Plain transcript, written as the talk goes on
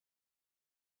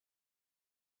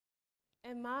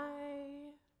In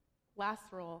my last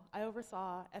role, I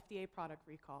oversaw FDA product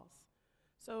recalls.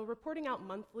 So reporting out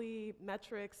monthly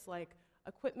metrics like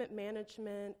equipment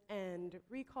management and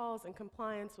recalls and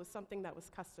compliance was something that was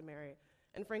customary,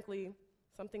 and frankly,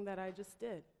 something that I just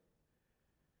did.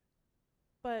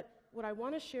 But what I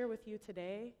want to share with you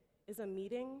today is a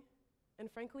meeting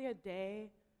and frankly a day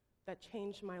that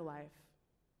changed my life.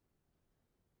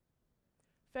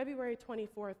 February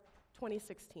 24th,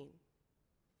 2016.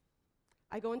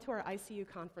 I go into our ICU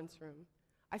conference room.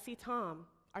 I see Tom,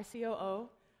 our COO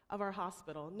of our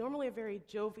hospital, normally a very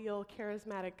jovial,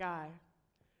 charismatic guy.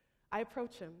 I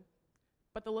approach him,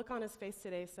 but the look on his face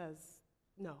today says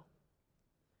no.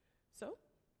 So,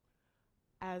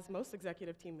 as most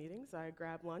executive team meetings, I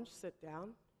grab lunch, sit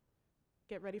down,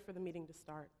 get ready for the meeting to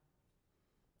start.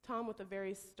 Tom, with a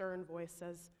very stern voice,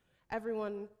 says,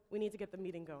 "Everyone, we need to get the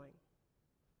meeting going."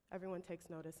 Everyone takes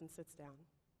notice and sits down.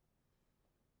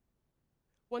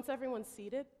 Once everyone's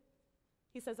seated,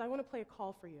 he says, "I want to play a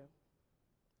call for you."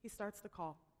 He starts the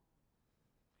call.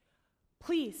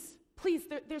 Please,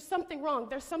 there's something wrong,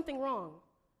 there's something wrong.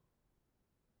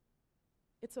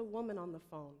 It's a woman on the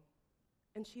phone,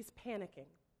 and she's panicking.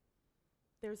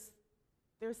 There's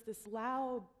this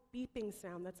loud beeping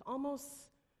sound that's almost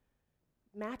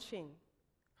matching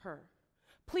her.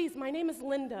 Please, my name is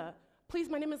Linda. Please,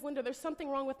 my name is Linda. There's something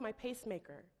wrong with my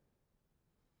pacemaker.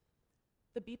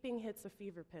 The beeping hits a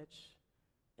fever pitch,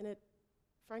 and it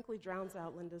frankly drowns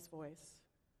out Linda's voice.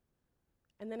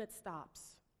 And then it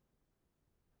stops.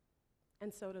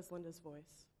 And so does Linda's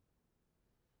voice.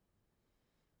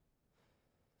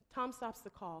 Tom stops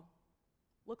the call,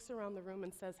 looks around the room,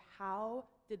 and says, "How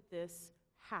did this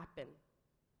happen?"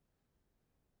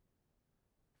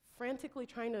 Frantically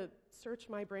trying to search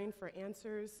my brain for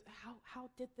answers, how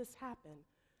did this happen?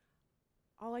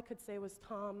 All I could say was,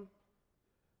 "Tom,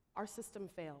 our system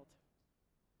failed.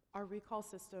 Our recall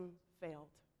system failed."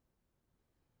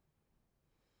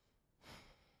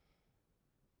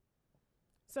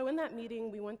 So in that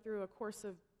meeting, we went through a course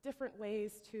of different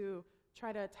ways to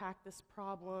try to attack this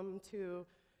problem, to,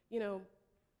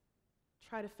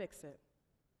 try to fix it.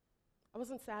 I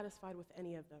wasn't satisfied with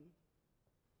any of them.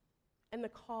 And the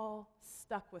call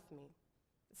stuck with me.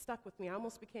 It stuck with me. I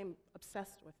almost became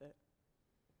obsessed with it.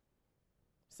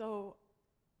 So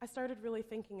I started really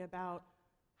thinking about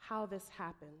how this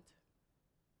happened.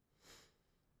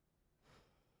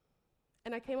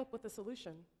 And I came up with a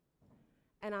solution.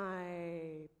 And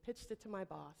I pitched it to my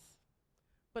boss.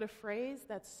 But a phrase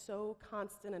that's so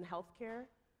constant in healthcare,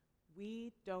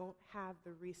 "We don't have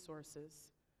the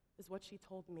resources," is what she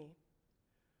told me.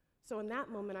 So in that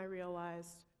moment, I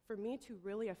realized for me to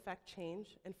really affect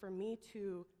change and for me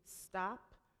to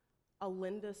stop a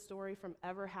Linda story from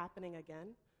ever happening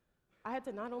again, I had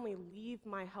to not only leave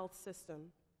my health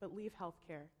system, but leave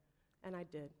healthcare, and I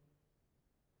did.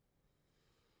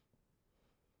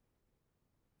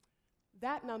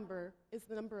 That number is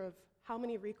the number of how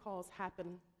many recalls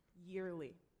happen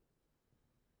yearly.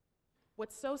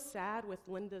 What's so sad with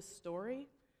Linda's story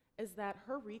is that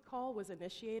her recall was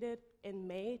initiated in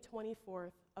May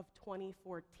 24th of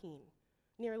 2014.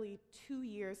 Nearly 2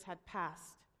 years had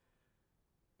passed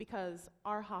because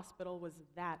our hospital was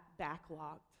that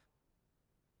backlogged.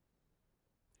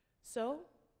 So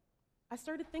I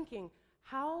started thinking,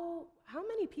 how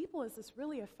many people is this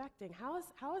really affecting? How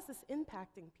is this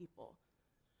impacting people?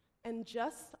 And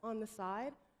just on the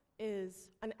side is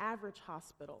an average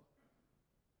hospital.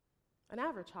 An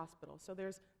average hospital. So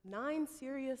there's 9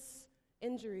 serious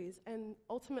injuries and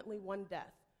ultimately 1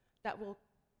 death that will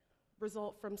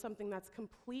result from something that's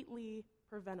completely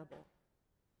preventable.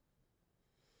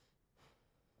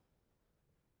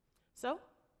 So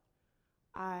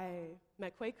I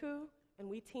met Kweku, and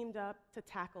we teamed up to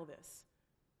tackle this.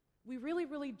 We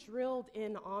really drilled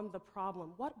in on the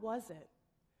problem. What was it?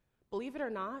 Believe it or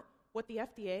not, what the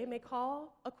FDA may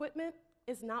call equipment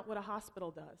is not what a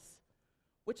hospital does,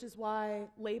 which is why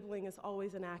labeling is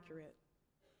always inaccurate.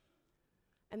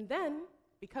 And then,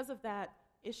 because of that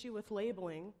issue with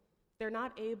labeling, they're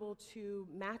not able to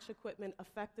match equipment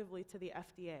effectively to the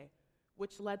FDA,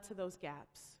 which led to those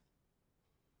gaps.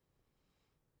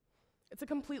 It's a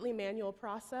completely manual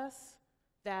process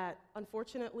that,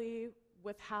 unfortunately,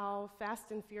 with how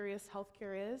fast and furious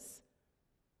healthcare is,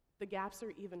 the gaps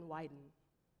are even widened.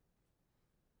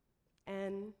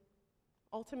 And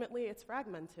ultimately, it's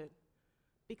fragmented.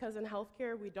 Because in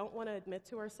healthcare, we don't want to admit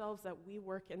to ourselves that we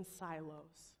work in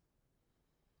silos.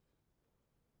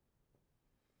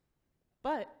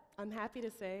 But I'm happy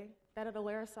to say that at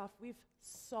Ilerasoft, we've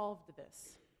solved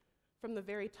this from the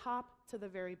very top to the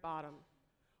very bottom.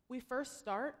 We first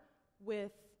start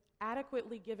with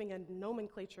adequately giving a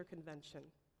nomenclature convention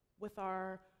with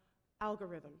our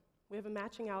algorithm. We have a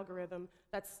matching algorithm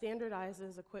that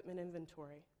standardizes equipment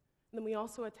inventory. And then we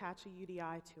also attach a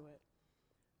UDI to it,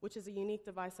 which is a unique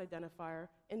device identifier,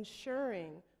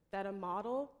 ensuring that a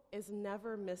model is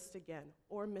never missed again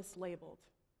or mislabeled.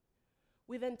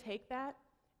 We then take that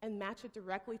and match it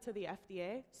directly to the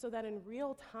FDA so that in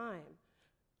real time,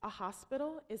 a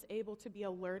hospital is able to be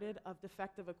alerted of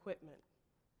defective equipment,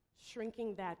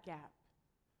 shrinking that gap.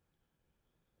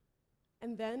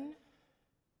 And then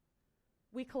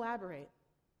we collaborate.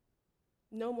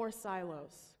 No more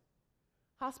silos.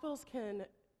 Hospitals can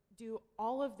do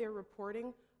all of their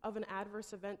reporting of an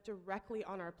adverse event directly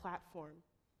on our platform,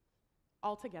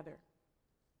 all together.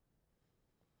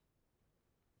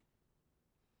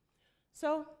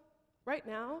 So, right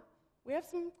now, we have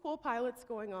some cool pilots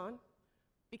going on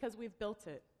because we've built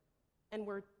it, and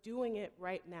we're doing it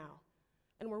right now.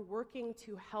 And we're working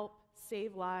to help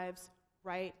save lives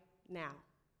right now.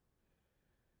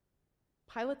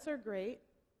 Pilots are great,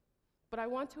 but I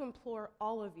want to implore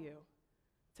all of you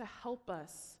to help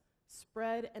us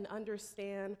spread and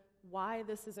understand why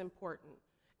this is important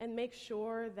and make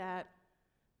sure that,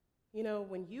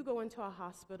 when you go into a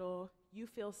hospital, you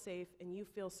feel safe and you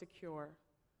feel secure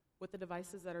with the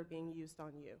devices that are being used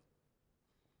on you.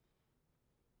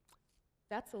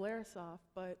 That's Ilerasoft,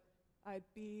 but I'd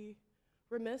be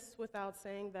remiss without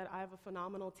saying that I have a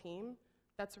phenomenal team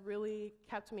that's really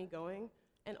kept me going.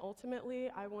 And ultimately,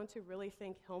 I want to really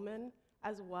thank Hillman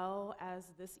as well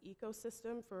as this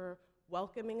ecosystem for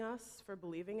welcoming us, for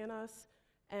believing in us,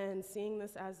 and seeing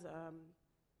this as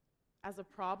a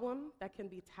problem that can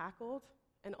be tackled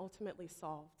and ultimately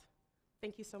solved.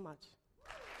 Thank you so much.